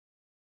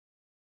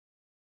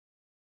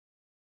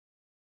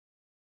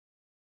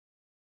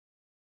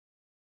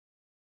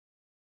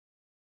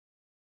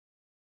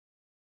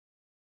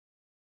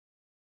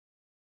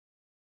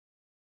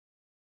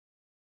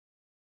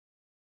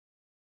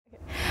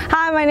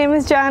Hi, my name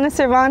is Joanna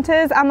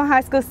Cervantes. I'm a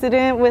high school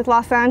student with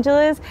Los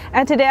Angeles,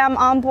 and today I'm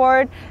on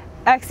board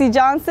XC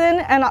Johnson,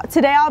 and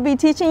today I'll be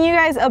teaching you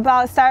guys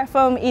about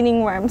styrofoam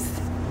eating worms.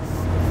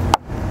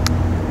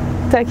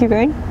 Do I keep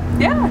going?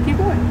 Yeah, keep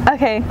going.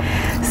 Okay,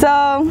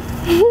 so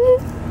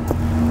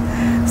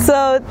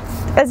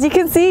as you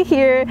can see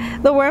here,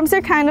 the worms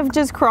are kind of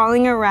just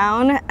crawling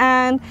around,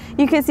 and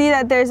you can see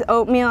that there's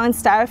oatmeal and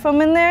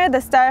styrofoam in there. The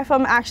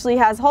styrofoam actually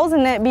has holes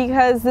in it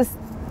because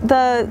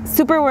the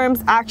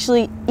superworms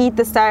actually eat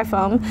the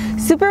styrofoam.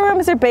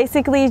 Superworms are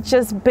basically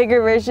just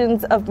bigger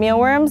versions of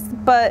mealworms,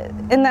 but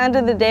at the end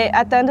of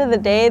the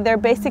day, they're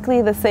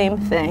basically the same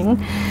thing.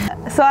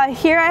 So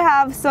here I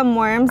have some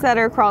worms that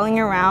are crawling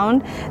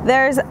around.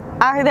 They're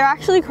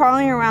actually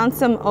crawling around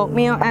some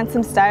oatmeal and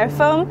some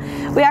styrofoam.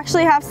 We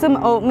actually have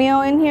some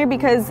oatmeal in here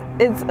because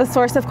it's a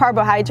source of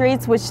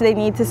carbohydrates which they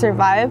need to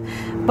survive.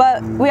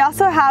 But we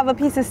also have a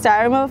piece of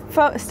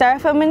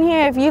styrofoam in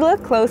here. If you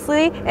look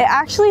closely, it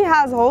actually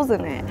has holes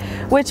in it,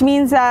 which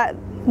means that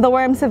the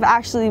worms have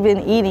actually been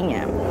eating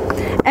it.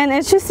 And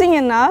interesting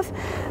enough,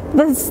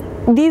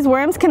 these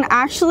worms can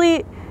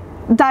actually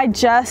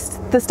digest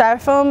the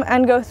styrofoam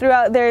and go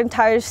throughout their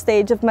entire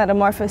stage of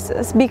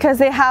metamorphosis because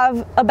they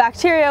have a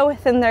bacteria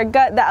within their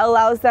gut that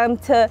allows them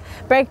to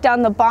break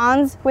down the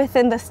bonds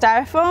within the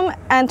styrofoam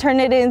and turn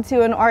it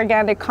into an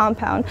organic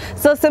compound.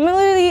 So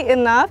similarly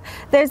enough,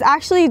 there's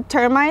actually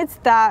termites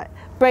that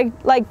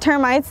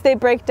they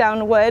break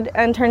down wood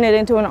and turn it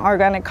into an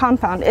organic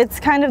compound.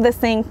 It's kind of the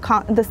same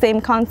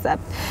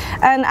concept.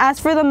 And as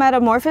for the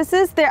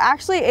metamorphosis, they're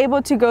actually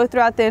able to go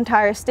throughout the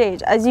entire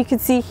stage. As you can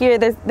see here,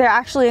 they're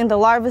actually in the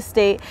larva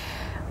state,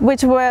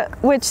 which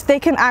they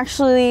can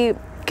actually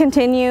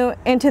continue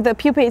into the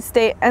pupate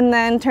state and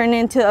then turn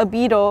into a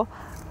beetle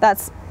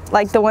that's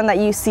like the one that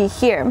you see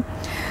here.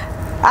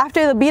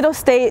 After the beetle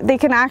state, they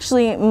can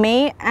actually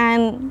mate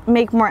and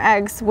make more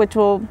eggs, which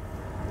will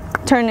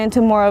turn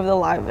into more of the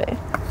larvae.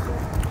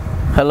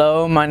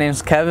 Hello, my name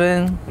is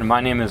Kevin. And my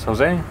name is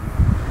Jose.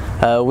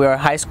 We are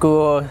high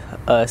school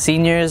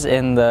seniors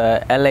in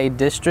the LA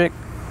district.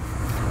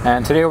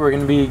 And today we're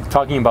going to be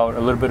talking about a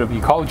little bit of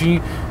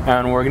ecology,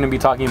 and we're going to be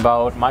talking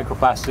about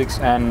microplastics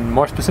and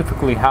more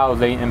specifically how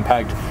they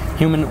impact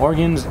human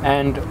organs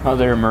and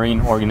other marine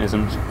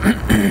organisms.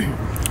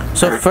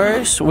 So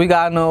first, we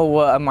gotta know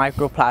what a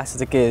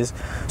microplastic is.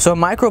 So a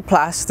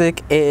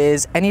microplastic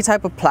is any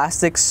type of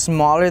plastic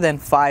smaller than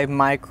 5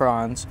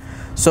 microns.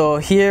 So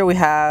here we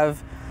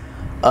have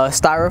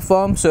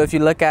styrofoam. So if you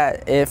look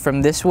at it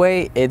from this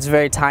way, it's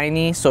very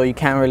tiny, so you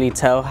can't really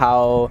tell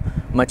how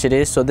much it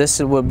is. So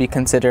this would be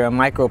considered a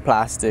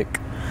microplastic.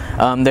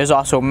 There's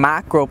also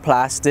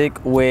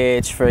macroplastic,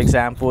 which, for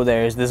example,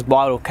 there's this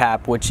bottle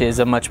cap, which is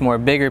a much more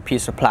bigger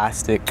piece of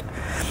plastic.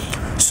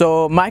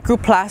 So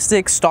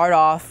microplastics start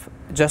off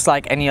just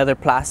like any other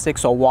plastic,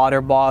 so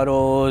water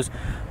bottles,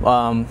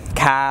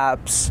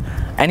 caps,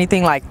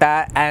 anything like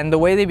that. And the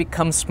way they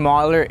become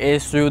smaller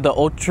is through the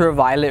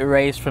ultraviolet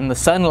rays from the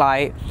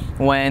sunlight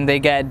when they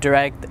get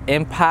direct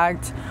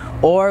impact,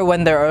 or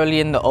when they're early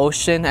in the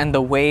ocean and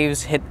the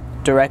waves hit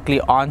directly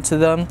onto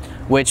them,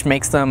 which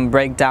makes them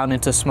break down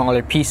into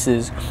smaller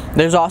pieces.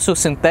 There's also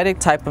synthetic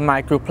type of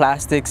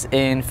microplastics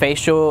in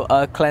facial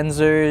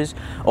cleansers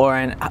or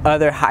in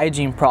other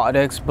hygiene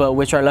products, but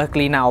which are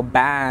luckily now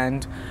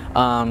banned,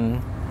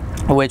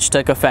 which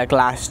took effect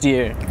last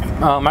year.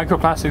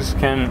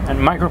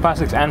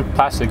 Microplastics and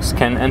plastics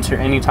can enter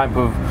any type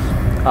of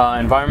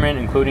environment,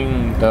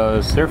 including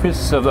the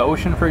surface of the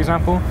ocean, for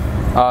example.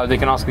 They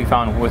can also be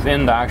found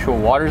within the actual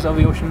waters of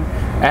the ocean,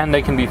 and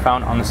they can be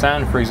found on the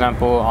sand. For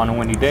example, on a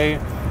windy day,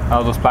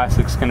 those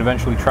plastics can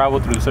eventually travel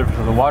through the surface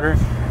of the water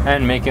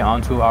and make it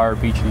onto our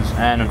beaches,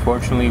 and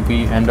unfortunately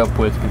we end up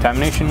with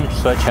contamination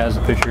such as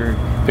the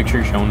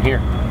picture shown here.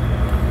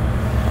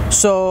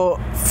 So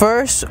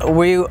first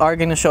we are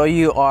going to show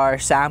you our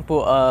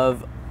sample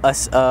of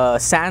a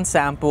sand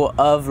sample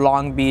of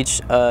Long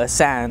Beach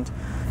sand.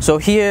 So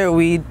here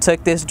we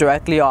took this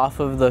directly off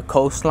of the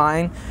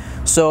coastline.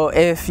 So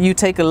if you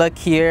take a look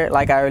here,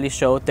 like I already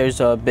showed, there's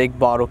a big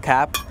bottle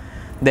cap,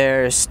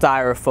 there's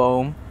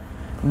styrofoam,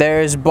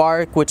 there's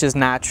bark, which is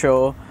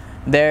natural,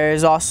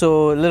 there's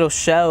also little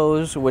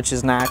shells, which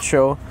is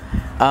natural.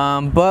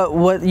 But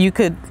what you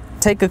could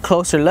take a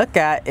closer look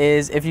at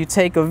is, if you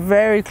take a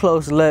very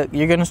close look,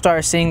 you're going to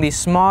start seeing these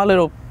small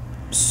little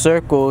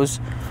circles.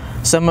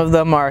 Some of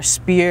them are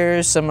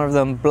spears, some of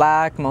them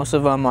black, most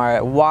of them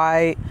are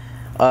white,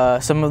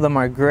 some of them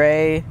are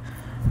gray.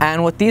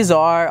 And what these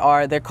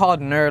are they're called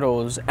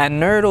nurdles,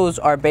 and nurdles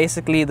are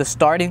basically the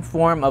starting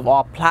form of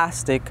all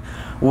plastic,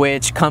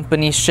 which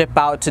companies ship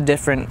out to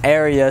different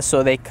areas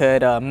so they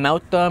could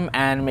melt them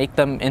and make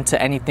them into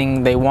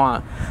anything they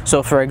want.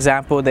 So for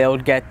example, they'll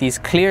get these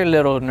clear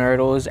little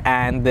nurdles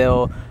and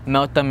they'll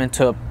melt them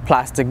into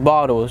plastic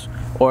bottles,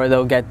 or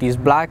they'll get these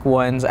black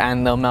ones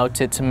and they'll melt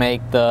it to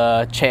make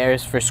the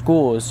chairs for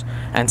schools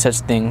and such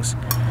things.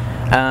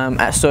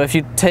 So if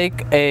you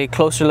take a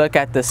closer look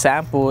at the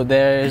sample,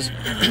 there's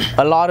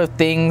a lot of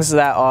things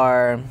that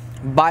are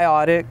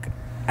biotic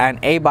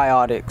and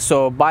abiotic.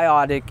 So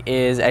biotic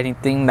is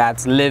anything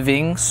that's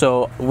living,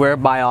 so we're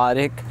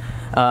biotic.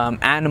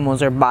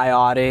 Animals are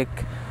biotic.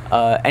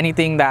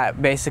 Anything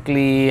that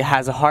basically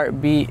has a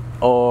heartbeat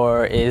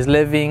or is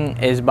living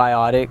is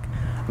biotic,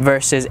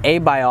 versus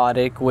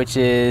abiotic, which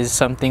is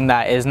something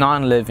that is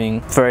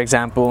non-living. For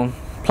example,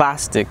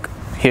 plastic.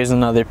 Here's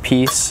another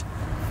piece,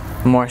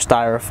 more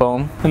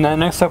styrofoam. And then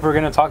next up, we're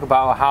going to talk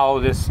about how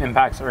this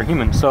impacts our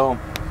humans. So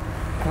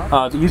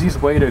the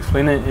easiest way to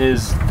explain it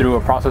is through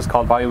a process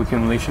called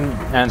bioaccumulation.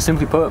 And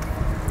simply put,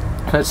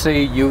 let's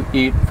say you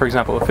eat, for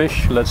example, a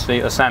fish, let's say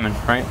a salmon,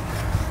 right?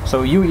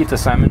 So you eat the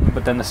salmon,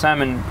 but then the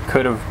salmon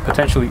could have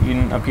potentially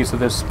eaten a piece of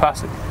this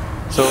plastic.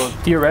 So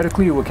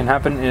theoretically, what can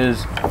happen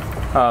is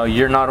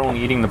you're not only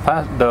eating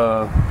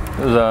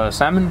the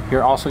salmon,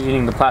 you're also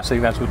eating the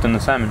plastic that's within the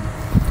salmon.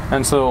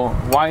 And so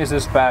why is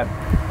this bad?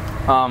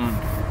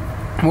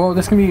 Well,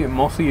 this can be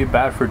mostly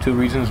bad for two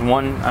reasons.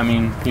 One, I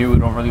mean, you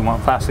don't really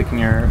want plastic in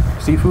your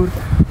seafood,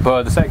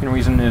 but the second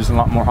reason is a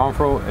lot more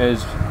harmful,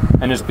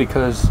 and it's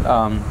because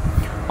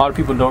a lot of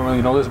people don't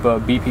really know this,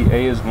 but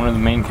BPA is one of the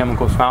main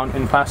chemicals found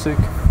in plastic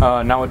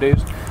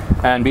nowadays.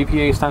 And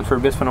BPA stands for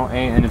bisphenol A,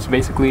 and it's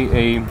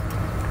basically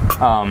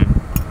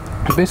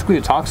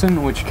a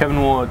toxin, which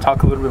Kevin will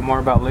talk a little bit more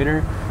about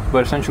later.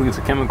 But essentially, it's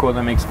a chemical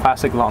that makes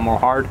plastic a lot more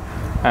hard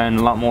and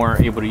a lot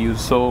more able to use.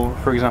 So,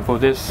 for example,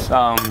 this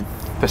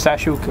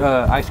pistachio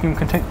ice cream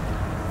container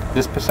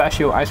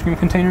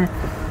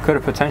could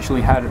have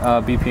potentially had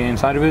BPA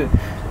inside of it,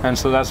 and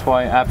so that's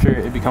why after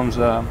it becomes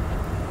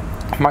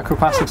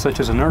microplastics such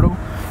as a nurdle,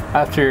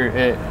 after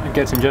it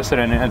gets ingested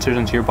and it enters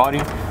into your body,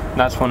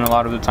 that's when a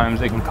lot of the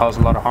times it can cause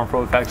a lot of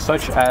harmful effects,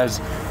 such as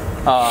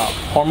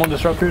hormone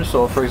disruptors.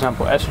 So for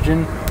example,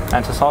 estrogen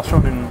and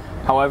testosterone. And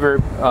however,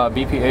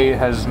 BPA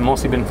has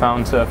mostly been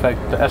found to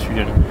affect the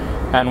estrogen,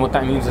 and what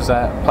that means is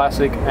that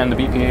plastic and the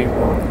BPA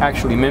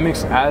actually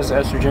mimics as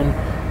estrogen,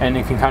 and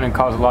it can kind of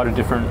cause a lot of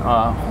different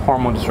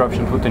hormone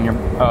disruptions within your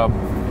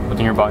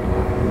body.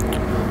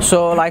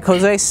 So like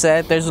Jose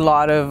said, there's a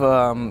lot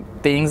of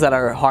things that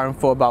are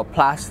harmful about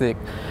plastic.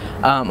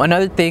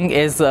 Another thing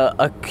is the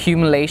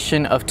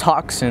accumulation of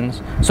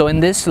toxins. So in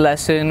this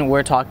lesson,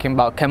 we're talking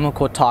about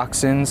chemical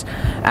toxins,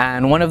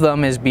 and one of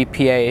them is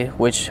BPA,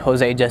 which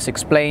Jose just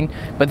explained.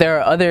 But there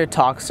are other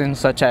toxins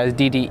such as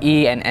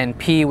DDE and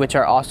NP, which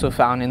are also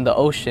found in the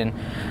ocean.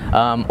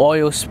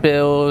 Oil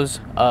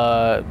spills,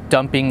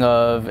 dumping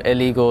of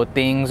illegal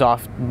things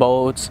off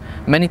boats,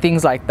 many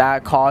things like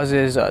that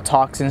causes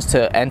toxins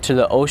to enter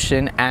the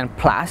ocean, and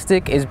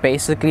plastic is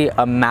basically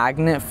a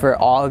magnet for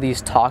all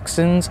these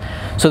toxins.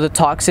 So the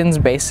toxins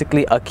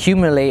basically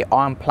accumulate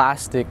on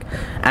plastic,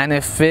 and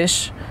if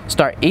fish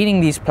start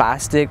eating these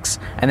plastics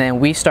and then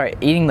we start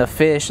eating the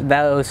fish,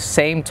 those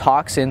same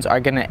toxins are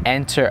going to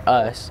enter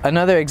us.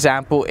 Another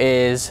example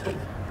is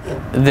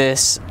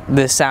this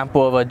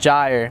sample of a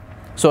gyre.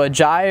 So a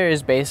gyre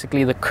is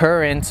basically the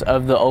currents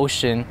of the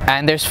ocean,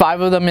 and there's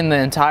 5 of them in the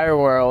entire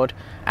world,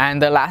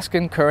 and the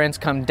Alaskan currents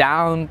come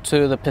down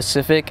to the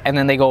Pacific and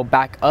then they go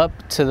back up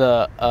to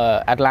the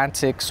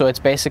Atlantic. So it's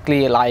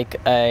basically like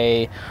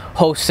a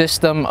whole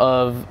system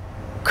of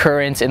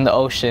currents in the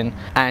ocean,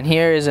 and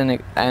here is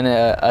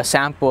a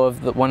sample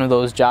of one of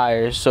those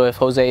gyres. So if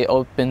Jose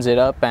opens it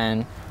up,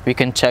 and we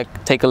can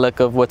take a look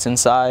of what's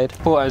inside.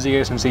 Well, as you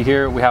guys can see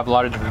here, we have a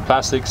lot of different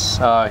plastics.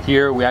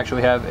 Here we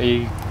actually have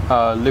a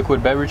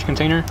liquid beverage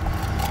container,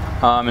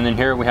 and then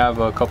here we have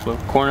a couple of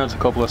corn nuts, a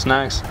couple of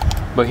snacks.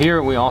 But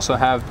here we also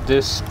have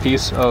this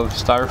piece of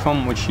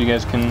styrofoam, which you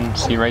guys can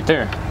see right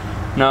there.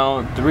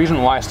 Now, the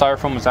reason why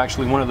styrofoam is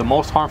actually one of the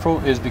most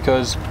harmful is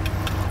because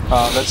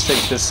let's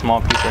take this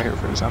small piece right here,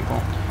 for example.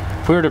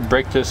 If we were to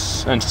break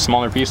this into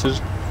smaller pieces,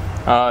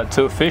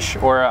 to a fish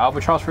or an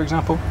albatross, for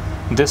example,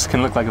 this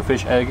can look like a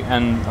fish egg,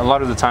 and a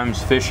lot of the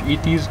times fish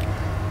eat these,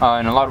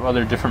 and a lot of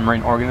other different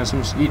marine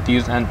organisms eat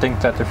these and think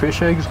that they're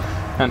fish eggs.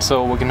 And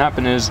so what can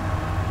happen is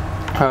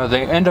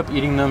they end up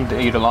eating them.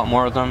 They eat a lot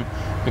more of them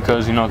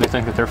because, you know, they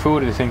think that they're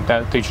food. They think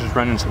that they just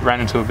ran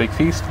into a big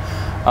feast.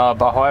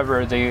 But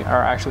however, they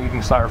are actually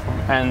eating styrofoam,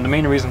 and the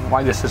main reason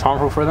why this is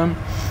harmful for them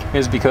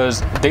is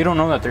because they don't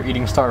know that they're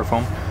eating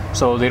styrofoam,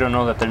 so they don't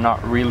know that they're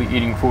not really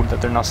eating food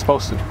that they're not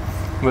supposed to.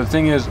 But the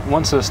thing is,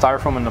 once the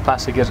styrofoam and the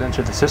plastic gets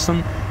into the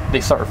system, they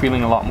start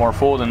feeling a lot more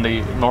full than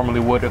they normally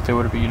would if they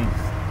would have eaten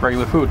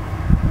regular food.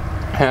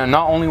 And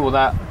not only will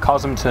that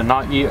cause them to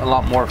not eat a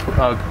lot more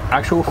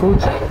actual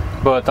foods,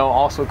 but they'll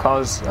also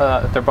cause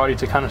their body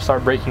to kind of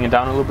start breaking it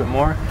down a little bit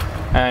more,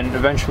 and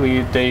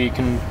eventually they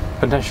can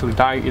potentially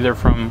die either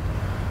from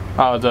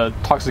the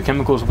toxic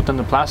chemicals within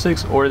the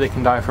plastics, or they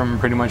can die from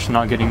pretty much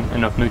not getting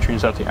enough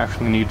nutrients that they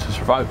actually need to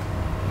survive.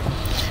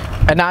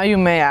 And now you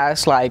may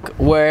ask, like,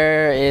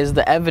 where is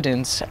the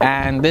evidence?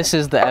 And this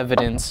is the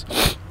evidence.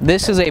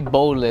 This is a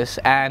bolus,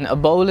 and a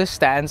bolus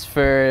stands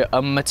for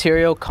a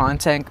material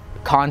content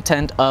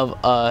of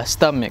a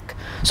stomach.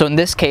 So in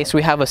this case,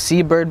 we have a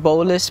seabird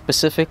bolus,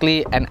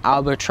 specifically an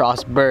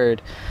albatross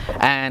bird.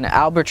 And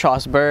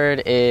albatross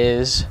bird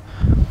is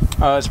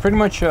It's pretty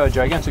much a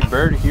gigantic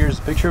bird. Here's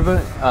a picture of it.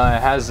 It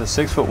has a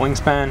 6-foot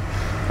wingspan,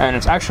 and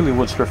it's actually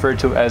what's referred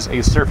to as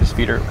a surface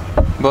feeder.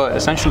 But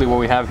essentially what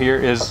we have here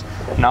is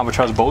an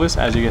albatross bolus,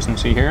 as you guys can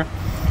see here.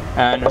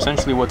 And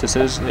essentially what this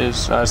is,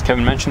 as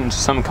Kevin mentioned,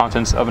 some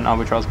contents of an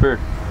albatross bird.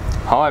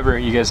 However,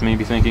 you guys may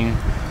be thinking,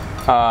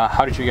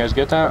 how did you guys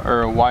get that?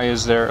 Or why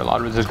is there a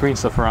lot of this green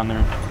stuff around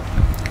there?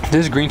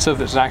 This green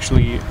stuff is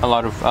actually a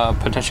lot of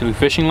potentially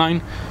fishing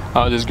line.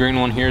 This green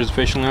one here is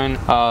fishing line.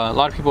 A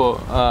lot of people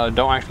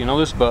don't actually know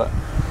this, but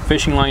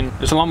fishing line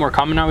is a lot more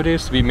common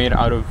nowadays to be made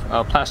out of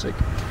plastic.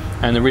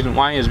 And the reason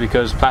why is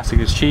because plastic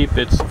is cheap,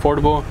 it's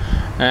affordable,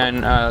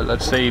 and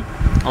let's say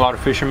a lot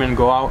of fishermen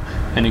go out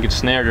and they get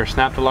snared or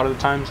snapped a lot of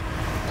the times.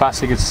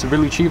 Plastic is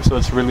really cheap, so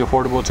it's really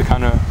affordable to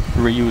kind of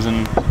reuse.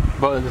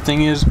 But the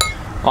thing is,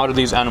 a lot of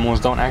these animals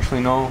don't actually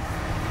know,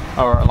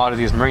 or a lot of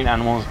these marine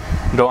animals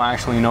don't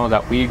actually know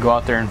that we go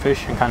out there and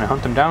fish and kind of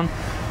hunt them down.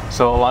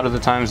 So a lot of the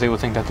times they will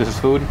think that this is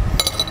food.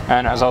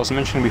 And as I was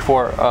mentioning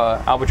before,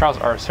 albatross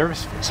are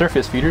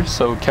surface feeders.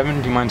 So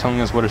Kevin, do you mind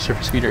telling us what a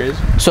surface feeder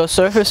is? So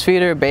surface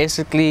feeder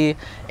basically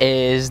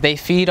is they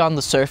feed on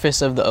the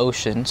surface of the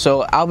ocean.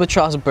 So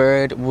albatross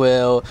bird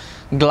will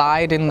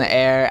glide in the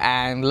air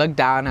and look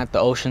down at the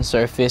ocean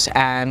surface,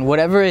 and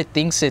whatever it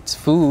thinks it's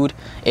food,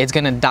 it's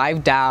gonna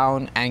dive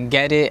down and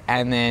get it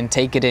and then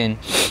take it in.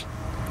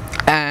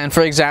 And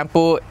for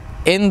example,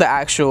 in the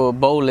actual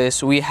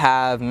bolus we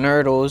have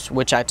nurdles,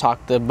 which I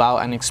talked about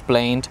and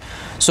explained.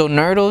 So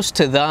nurdles,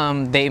 to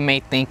them, they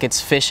may think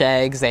it's fish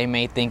eggs, they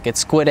may think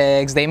it's squid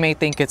eggs, they may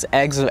think it's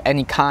eggs of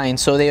any kind,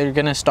 so they're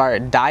gonna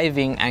start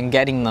diving and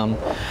getting them,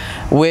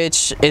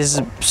 which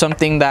is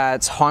something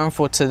that's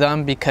harmful to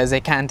them because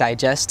they can't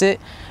digest it.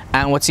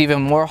 And what's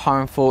even more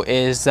harmful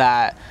is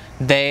that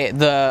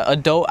the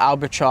adult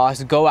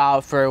albatross go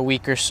out for a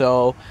week or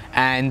so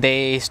and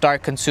they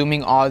start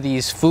consuming all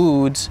these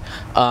foods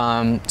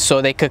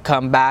so they could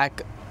come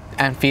back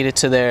and feed it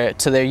to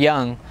their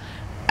young.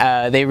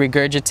 They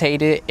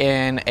regurgitate it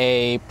in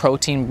a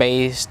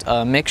protein-based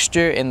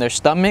mixture in their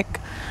stomach.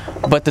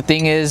 But the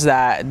thing is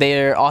that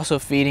they're also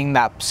feeding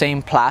that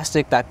same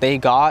plastic that they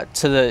got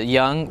to the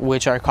young,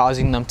 which are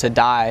causing them to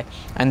die.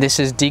 And this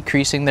is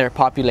decreasing their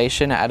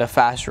population at a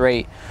fast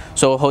rate.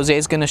 So Jose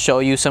is going to show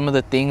you some of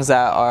the things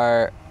that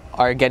are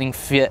getting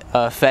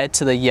fed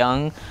to the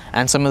young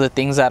and some of the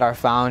things that are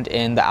found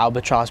in the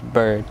albatross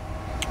bird.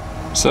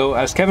 So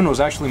as Kevin was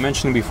actually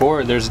mentioning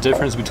before, there's a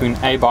difference between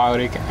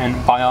abiotic and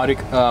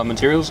biotic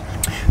materials.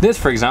 This,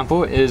 for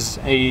example, is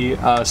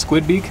a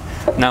squid beak.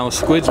 Now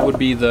squids would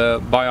be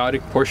the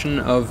biotic portion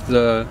of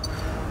the,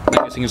 I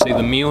guess you can say,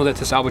 the meal that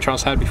this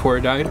albatross had before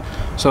it died.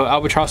 So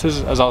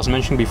albatrosses, as I was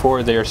mentioning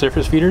before, they are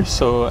surface feeders.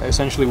 So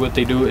essentially what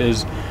they do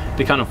is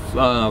they kind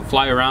of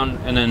fly around,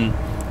 and then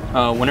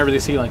whenever they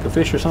see like a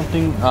fish or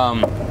something,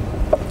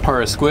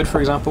 or a squid,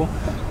 for example,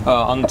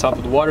 on the top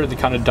of the water, they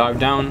kind of dive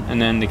down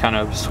and then they kind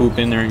of swoop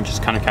in there and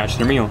just kind of catch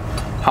their meal.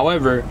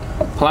 However,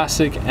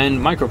 plastic and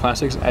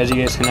microplastics, as you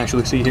guys can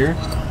actually see here,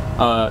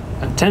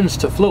 tends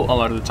to float a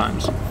lot of the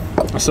times.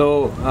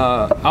 So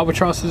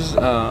albatrosses,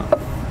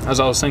 as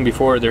I was saying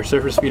before, they're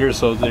surface feeders,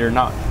 so they're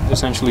not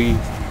essentially,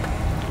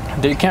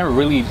 they can't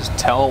really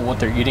tell what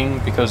they're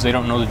eating because they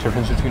don't know the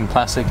difference between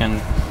plastic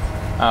and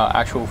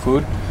actual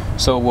food.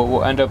 So what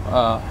will end up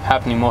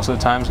happening most of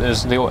the times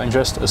is they will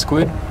ingest a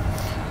squid,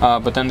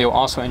 but then they'll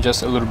also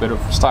ingest a little bit of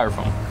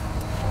styrofoam.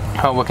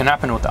 What can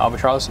happen with the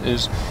albatross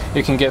is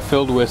it can get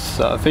filled with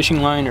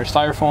fishing line or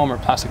styrofoam or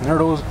plastic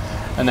nurdles,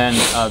 and then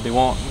they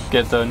won't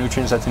get the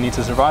nutrients that they need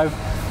to survive.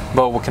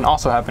 But what can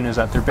also happen is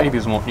that their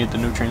babies won't need the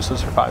nutrients to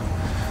survive.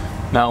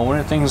 Now, one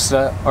of the things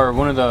that, or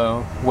one of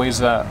the ways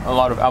that a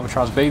lot of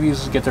albatross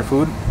babies get their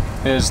food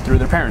is through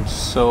their parents.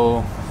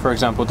 So, for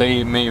example,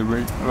 they may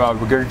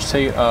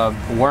regurgitate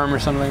a worm or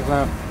something like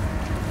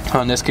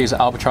that. In this case,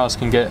 albatross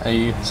can get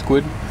a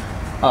squid,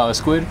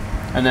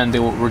 and then they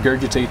will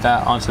regurgitate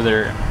that onto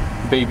their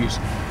babies.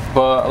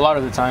 But a lot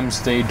of the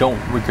times they don't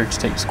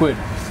regurgitate squid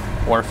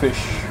or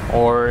fish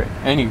or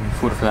any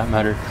food for that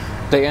matter.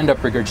 They end up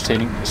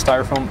regurgitating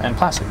styrofoam and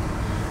plastic.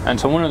 And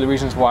so one of the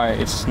reasons why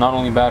it's not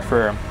only bad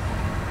for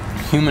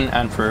human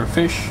and for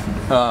fish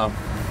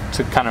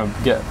to kind of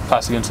get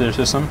plastic into their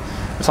system,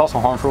 it's also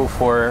harmful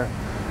for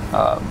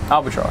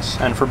albatross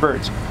and for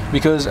birds,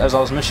 because as I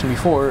was mentioning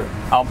before,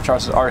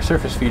 albatrosses are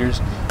surface feeders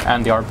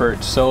and they are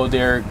birds, so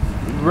they're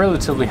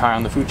relatively high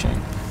on the food chain.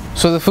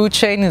 So the food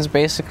chain is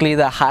basically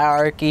the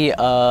hierarchy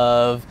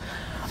of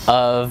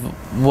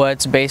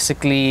what's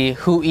basically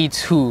who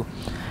eats who,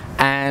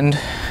 and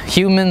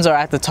humans are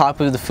at the top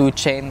of the food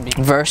chain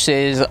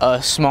versus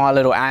a small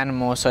little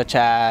animal such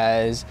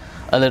as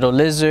a little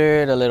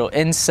lizard, a little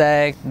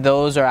insect.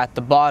 Those are at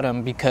the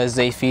bottom because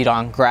they feed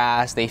on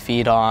grass, they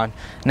feed on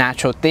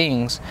natural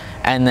things,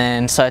 and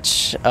then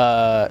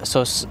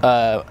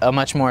a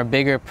much more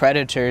bigger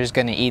predator is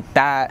going to eat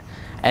that,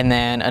 and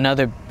then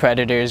another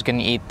predator is going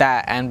to eat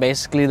that, and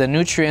basically the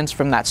nutrients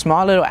from that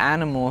small little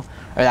animal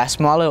or that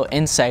small little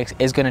insect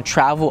is going to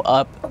travel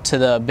up to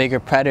the bigger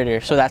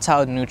predator. So that's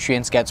how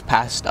nutrients gets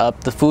passed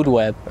up the food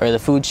web or the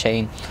food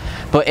chain.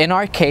 But in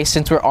our case,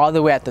 since we're all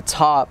the way at the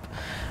top,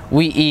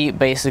 we eat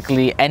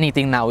basically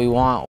anything that we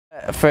want.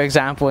 For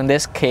example, in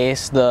this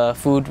case, the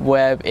food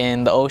web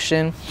in the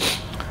ocean,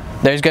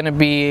 there's going to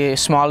be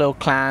small little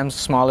clams,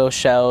 small little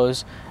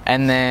shells,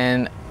 and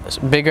then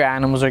bigger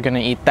animals are going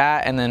to eat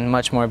that, and then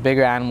much more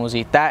bigger animals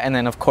eat that, and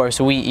then of course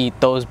we eat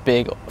those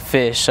big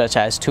fish such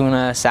as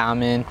tuna,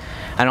 salmon,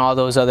 and all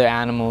those other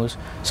animals.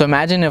 So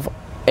imagine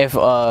if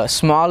a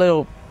small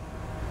little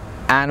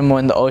animal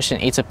in the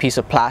ocean eats a piece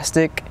of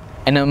plastic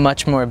and a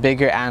much more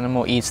bigger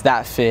animal eats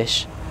that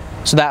fish.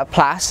 So that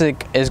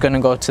plastic is going to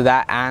go to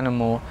that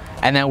animal,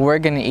 and then we're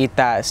going to eat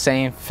that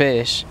same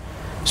fish.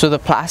 So the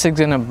plastic's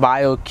going to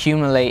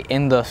bioaccumulate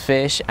in the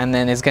fish, and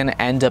then it's going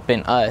to end up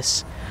in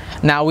us.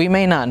 Now we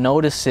may not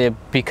notice it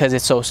because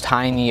it's so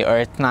tiny or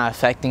it's not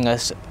affecting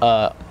us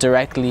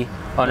directly.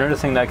 Another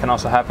thing that can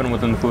also happen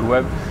within the food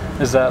web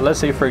is that, let's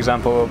say for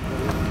example,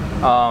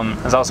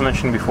 as I also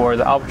mentioned before,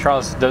 the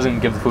albatross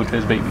doesn't give the food to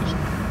his babies.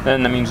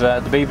 Then that means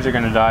that the babies are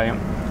going to die,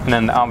 and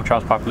then the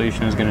albatross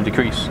population is going to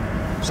decrease.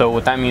 So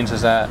what that means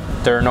is that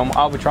there are no more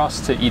albatross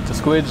to eat the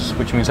squids,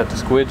 which means that the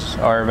squids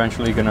are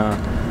eventually going to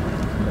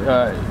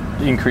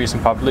increase in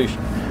population.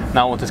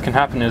 Now what this can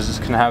happen is this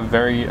can have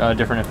very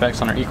different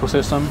effects on our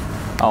ecosystem,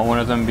 one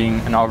of them being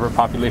an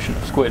overpopulation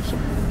of squids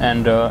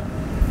and a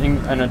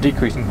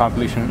decreasing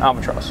population of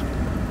albatross.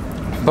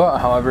 But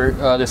however,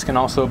 this can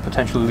also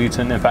potentially lead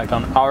to an impact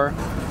on our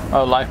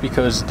life,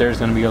 because there's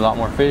going to be a lot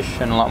more fish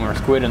and a lot more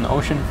squid in the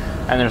ocean,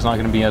 and there's not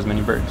going to be as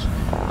many birds.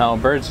 Now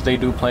birds, they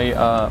do play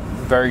a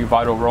very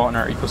vital role in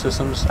our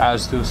ecosystems,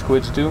 as do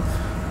squids do.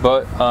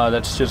 But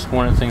that's just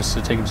one of the things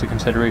to take into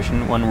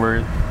consideration when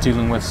we're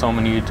dealing with so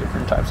many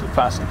different types of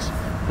plastics.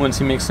 Once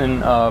you mix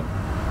in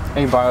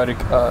abiotic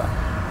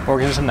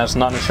organism that's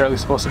not necessarily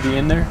supposed to be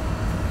in there,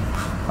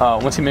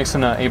 once you mix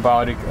in an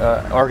abiotic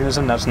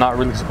organism that's not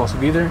really supposed to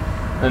be there,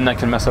 then that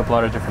can mess up a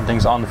lot of different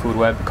things on the food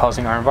web,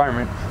 causing our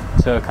environment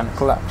to kind of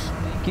collapse.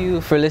 Thank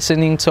you for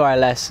listening to our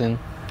lesson.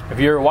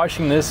 If you're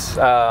watching this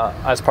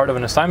as part of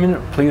an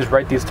assignment, please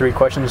write these 3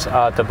 questions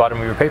at the bottom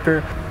of your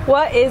paper.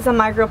 What is a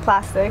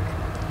microplastic?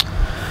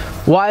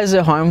 Why is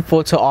it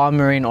harmful to all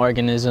marine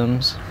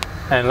organisms?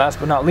 And last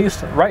but not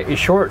least, write a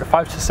short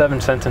 5 to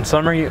 7 sentence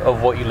summary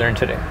of what you learned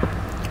today.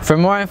 For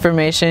more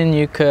information,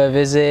 you could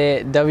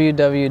visit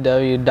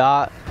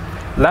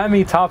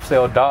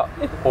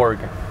www.lamitopsail.org.